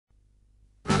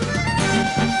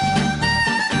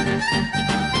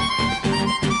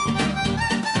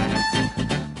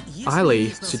Islay,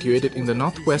 situated in the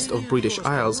northwest of British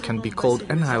Isles, can be called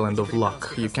an island of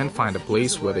luck. You can find a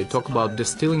place where they talk about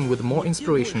distilling with more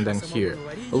inspiration than here.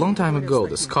 A long time ago,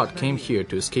 the Scot came here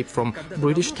to escape from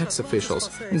British tax officials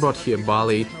and brought here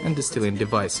barley and distilling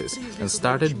devices and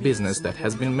started business that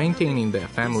has been maintaining their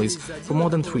families for more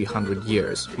than 300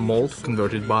 years. Malt,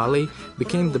 converted barley,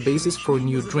 became the basis for a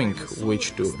new drink,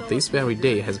 which to this very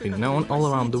day has been known all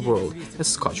around the world as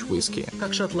Scotch whisky.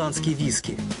 Как шотландский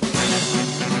виски.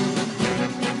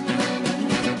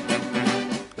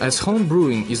 As home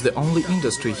brewing is the only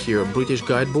industry here, British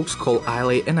guidebooks call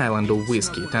Islay an island of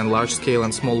whiskey. 10 large-scale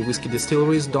and small whiskey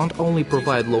distilleries don't only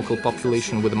provide local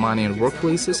population with money and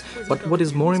workplaces, but what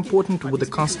is more important, with a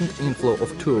constant inflow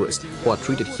of tourists, who are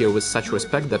treated here with such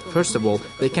respect that, first of all,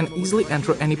 they can easily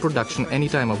enter any production any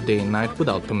time of day and night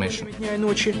without permission.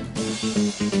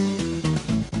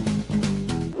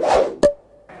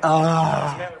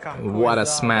 What a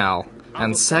smell!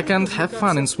 And second, have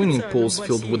fun in swimming pools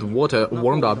filled with water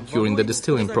warmed up during the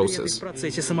distilling process.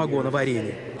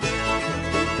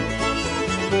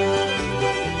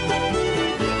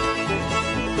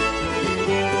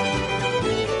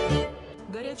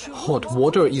 Hot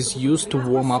water is used to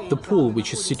warm up the pool,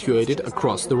 which is situated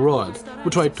across the road.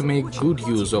 We tried to make good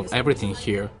use of everything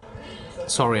here.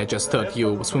 Sorry, I just thought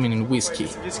you were swimming in whiskey.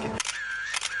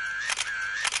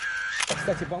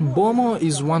 BOWMORE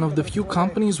is one of the few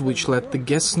companies which let the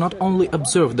guests not only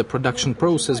observe the production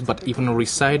process, but even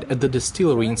reside at the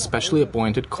distillery in specially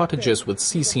appointed cottages with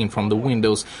sea seen from the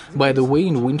windows. By the way,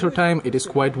 in wintertime it is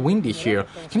quite windy here.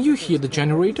 Can you hear the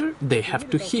generator? They have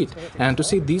to hit. And to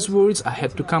say these words, I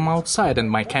had to come outside, and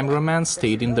my cameraman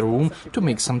stayed in the room to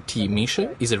make some tea.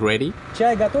 Misha, is it ready?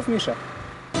 Чай готов, Миша?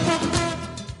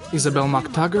 Isabel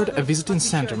McTaggart, a visiting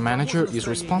center manager, is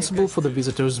responsible for the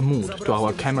visitors' mood. To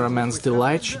our cameraman's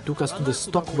delight, she took us to the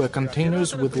stock where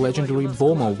containers with legendary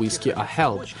BOWMORE whiskey are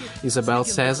held. Isabel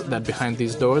says that behind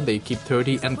this door they keep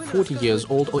 30 and 40 years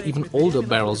old or even older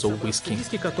barrels of whiskey.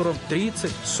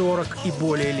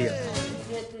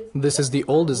 This is the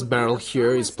oldest barrel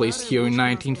here, is placed here in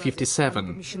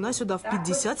 1957.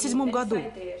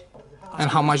 And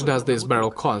how much does this barrel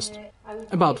cost?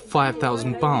 About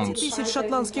 £5,000.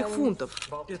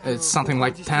 It's something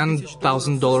like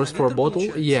 $10,000 for a bottle?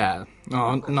 Yeah,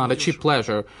 not a cheap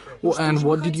pleasure. And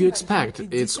what did you expect?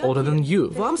 It's older than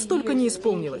you.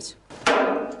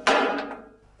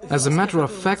 As a matter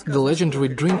of fact, the legendary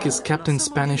drink is kept in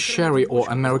Spanish sherry or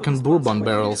American bourbon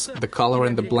barrels. The color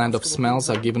and the blend of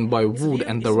smells are given by wood,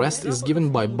 and the rest is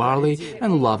given by barley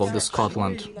and love of the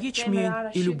Scotland.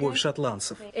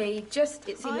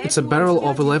 It's a barrel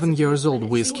of 11 years old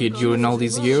whiskey. During all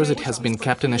these years it has been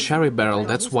kept in a sherry barrel,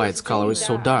 that's why its color is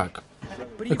so dark.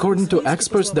 According to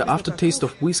experts, the aftertaste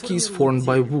of whiskey is formed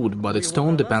by wood, but its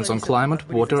tone depends on climate,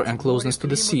 water and closeness to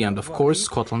the sea, and of course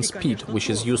Scotland's peat, which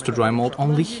is used to dry malt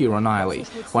only here on Islay.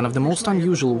 One of the most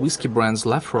unusual whiskey brands,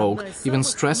 LAPHROAIG, even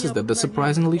stresses that the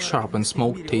surprisingly sharp and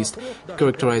smoked taste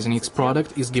characterizing its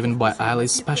product is given by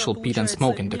Islay's special peat and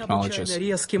smoking technologies.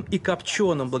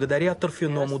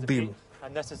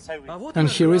 And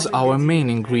here is our main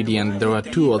ingredient. There are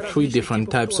 2 or 3 different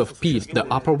types of peat. The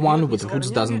upper one with roots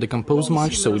doesn't decompose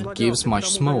much, so it gives much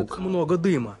smoke.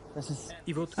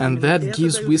 And that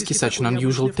gives whiskey such an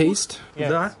unusual taste?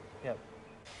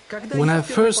 When I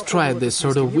first tried this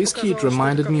sort of whiskey, it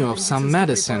reminded me of some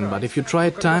medicine, but if you try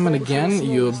it time and again,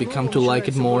 you become to like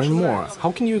it more and more.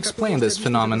 How can you explain this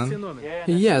phenomenon?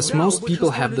 Yes, most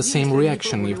people have the same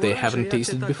reaction if they haven't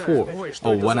tasted before.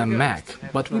 Oh, what a Mac!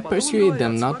 But we persuade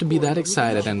them not to be that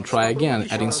excited and try again,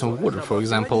 adding some water, for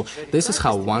example. This is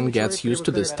how one gets used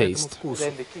to this taste.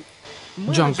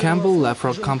 John Campbell,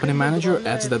 LAPHROAIG company manager,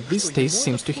 adds that this taste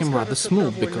seems to him rather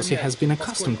smooth because he has been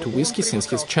accustomed to whiskey since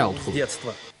his childhood.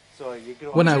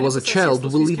 When I was a child, we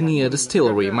lived near a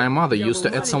distillery. My mother used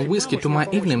to add some whiskey to my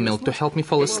evening milk to help me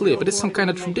fall asleep. It is some kind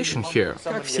of tradition here.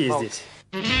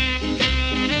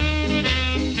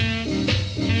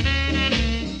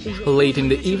 Late in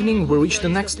the evening, we reached the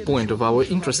next point of our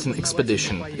interesting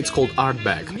expedition. It's called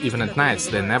Ardbeg. Even at nights,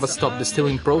 they never stop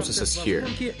distilling processes here.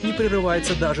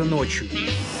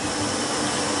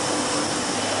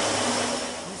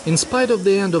 In spite of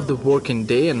the end of the working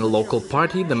day and a local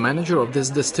party, the manager of this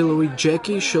distillery,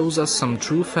 Jackie, shows us some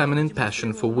true feminine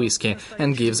passion for whiskey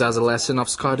and gives us a lesson of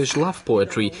Scottish love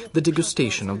poetry, the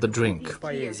degustation of the drink.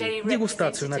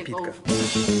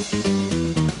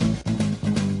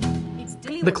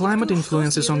 The climate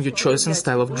influences on your choice and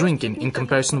style of drinking. In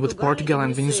comparison with Portugal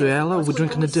and Venezuela, we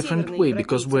drink in a different way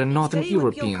because we're Northern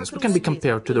Europeans. We can be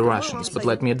compared to the Russians, but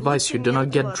let me advise you, do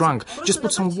not get drunk. Just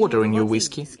put some water in your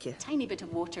whiskey. Tiny bit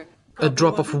of water. A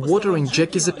drop of water, in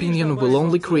Jackie's opinion, will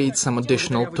only create some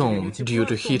additional tone. Due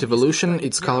to heat evolution,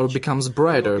 its color becomes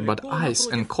brighter, but ice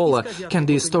and cola can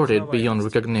distort it beyond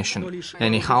recognition.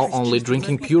 Anyhow, only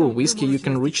drinking pure whiskey you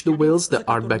can reach the whales the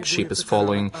Ardbeg ship is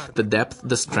following, the depth,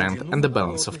 the strength and the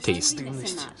balance of taste.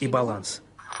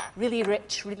 Really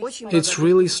rich, It's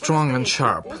really strong and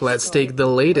sharp. Let's take the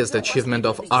latest achievement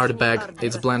of Ardbeg,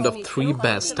 its blend of 3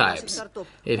 best types.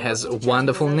 It has a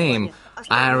wonderful name,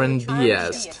 Iron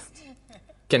Beast.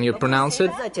 Can you pronounce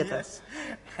it?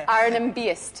 Iron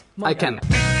Beast. I can.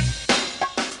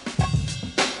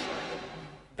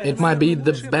 It might be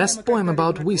the best poem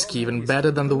about whiskey, even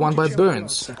better than the one by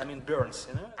Burns.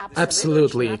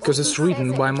 Absolutely, because it's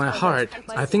written by my heart.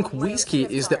 I think whiskey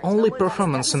is the only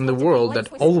performance in the world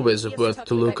that always is worth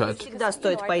to look at.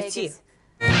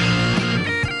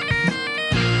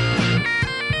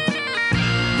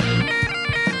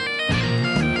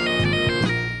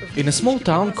 In a small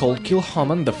town called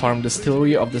KILHOMAN, the farm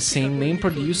distillery of the same name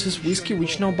produces whiskey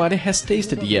which nobody has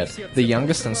tasted yet. The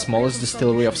youngest and smallest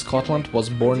distillery of Scotland was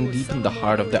born deep in the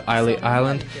heart of the Islay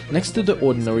island, next to the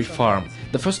ordinary farm.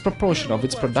 The first proportion of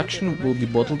its production will be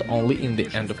bottled only in the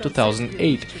end of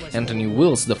 2008. Anthony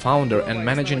Wills, the founder and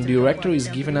managing director, is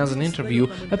given us an interview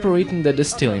operating the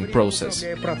distilling process.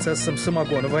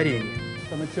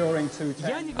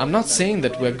 I'm not saying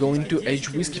that we're going to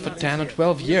age whiskey for 10 or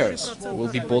 12 years. We'll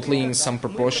be bottling some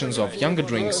proportions of younger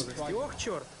drinks.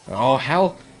 Oh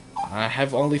hell, I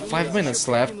have only 5 minutes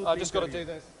left.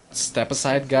 Step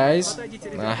aside, guys.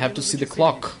 I have to see the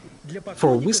clock.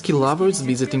 For whiskey lovers,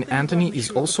 visiting Anthony is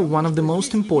also one of the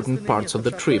most important parts of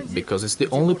the trip, because it's the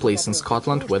only place in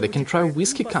Scotland where they can try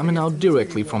whiskey coming out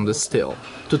directly from the still.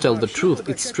 To tell the truth,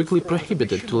 it's strictly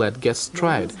prohibited to let guests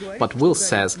try it, but Will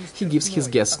says he gives his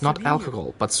guests not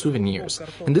alcohol, but souvenirs.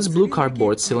 In this blue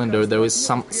cardboard cylinder there is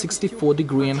some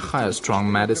 64-degree and higher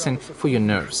strong medicine for your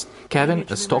nerves. Kevin,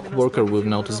 a stock worker we've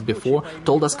noticed before,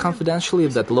 told us confidentially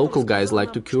that local guys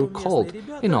like to cure cold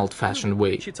in old-fashioned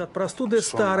way.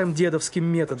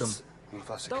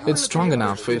 It's strong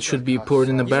enough, it should be poured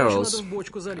in the barrels.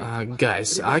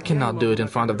 Guys, I cannot do it in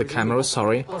front of the camera,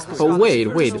 sorry. Oh, wait,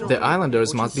 the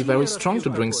islanders must be very strong to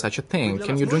drink such a thing.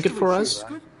 Can you drink it for us?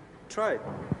 Try it.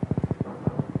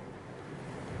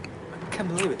 I can't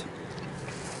believe it.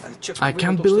 I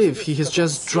can't believe he has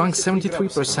just drunk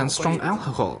 73% strong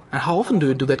alcohol. And how often do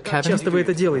you do that, Kevin?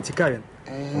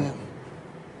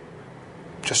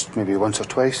 Just maybe once or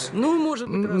twice.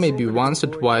 Maybe once or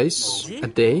twice a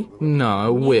day? No,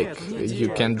 a week. You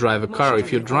can't drive a car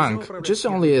if you're drunk. Just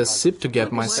only a sip to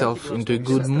get myself into a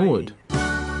good mood.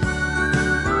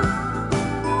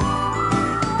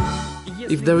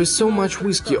 If there is so much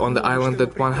whiskey on the island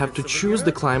that one have to choose,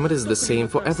 the climate is the same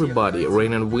for everybody.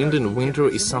 Rain and wind in winter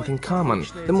is something common.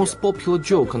 The most popular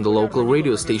joke on the local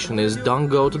radio station is "Don't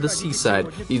go to the seaside,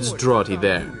 it's draughty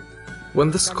there." When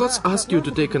the Scots ask you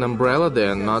to take an umbrella, they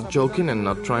are not joking and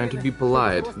not trying to be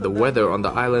polite. The weather on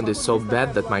the island is so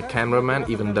bad that my cameraman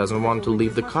even doesn't want to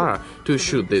leave the car to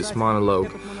shoot this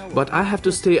monologue. But I have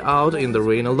to stay out in the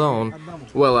rain alone.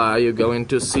 Well, are you going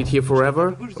to sit here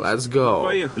forever? Let's go.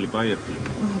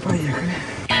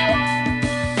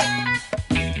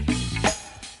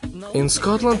 In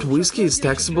Scotland, whiskey is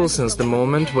taxable since the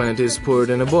moment when it is poured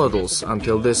in bottles.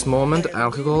 Until this moment,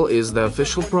 alcohol is the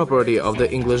official property of the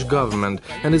English government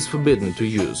and is forbidden to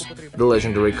use. The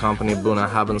legendary company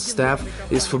Bunnahabhain's staff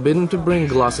is forbidden to bring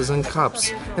glasses and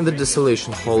cups in the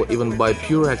distillation hall even by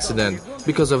pure accident,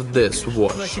 because of this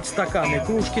wash.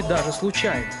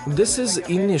 This is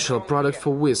initial product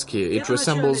for whiskey. It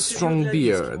resembles strong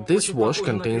beer. This wash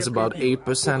contains about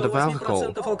 8% of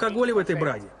alcohol.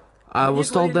 I was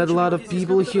told that a lot of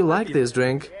people here like this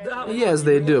drink. Yes,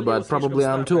 they do, but probably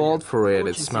I'm too old for it.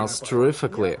 It smells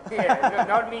terrifically.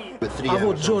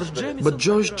 But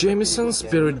George Jamieson,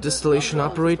 spirit distillation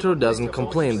operator, doesn't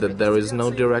complain that there is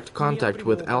no direct contact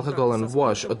with alcohol and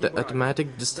wash at the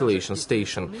automatic distillation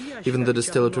station. Even the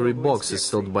distillery box is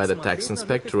sealed by the tax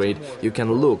inspectorate. You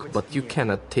can look, but you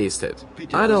cannot taste it.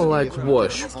 I don't like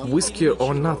wash, whiskey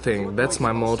or nothing. That's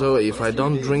my motto. If I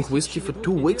don't drink whiskey for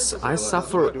 2 weeks, I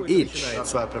suffer itch.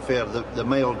 That's why I prefer the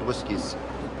mild whiskies.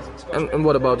 And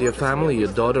what about your family, your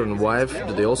daughter and wife?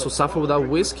 Do they also suffer without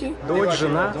whiskey?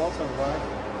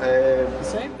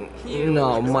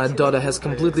 No, my daughter has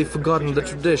completely forgotten the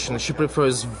tradition. She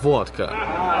prefers vodka.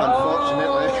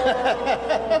 Unfortunately.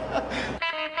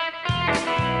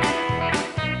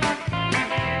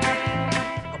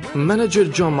 Manager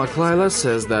John McLyla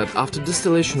says that after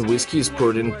distillation, whiskey is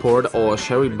poured in port or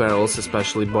sherry barrels,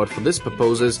 especially bought for this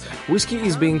purposes. Whiskey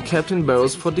is being kept in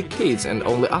barrels for decades, and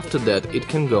only after that it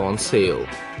can go on sale.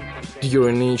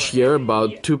 During each year,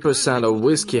 about 2% of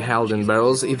whiskey held in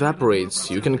barrels evaporates.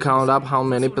 You can count up how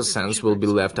many percents will be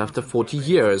left after 40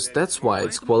 years. That's why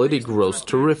its quality grows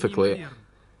terrifically.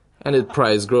 And its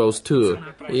price grows too.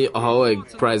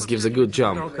 Price gives a good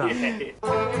jump.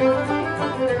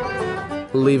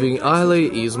 Leaving Islay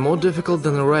is more difficult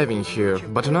than arriving here,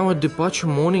 but on our departure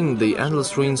morning the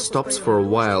endless rain stops for a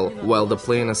while. While the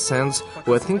plane ascends,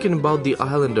 we're thinking about the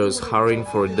islanders hurrying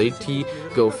for their tea,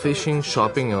 go fishing,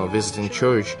 shopping or visiting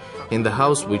church. In the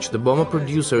house which the BOWMORE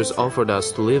producers offered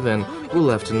us to live in, we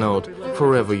left a note: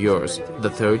 "Forever yours, the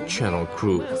Third Channel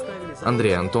crew."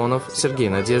 Andrey Antonov, Sergei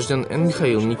Nadezhdin and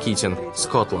Mikhail Nikitin,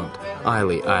 Scotland,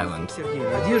 Islay Island. Сергей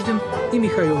Надеждин и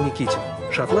Михаил Никитин.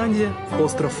 Шотландия,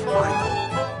 остров Айла.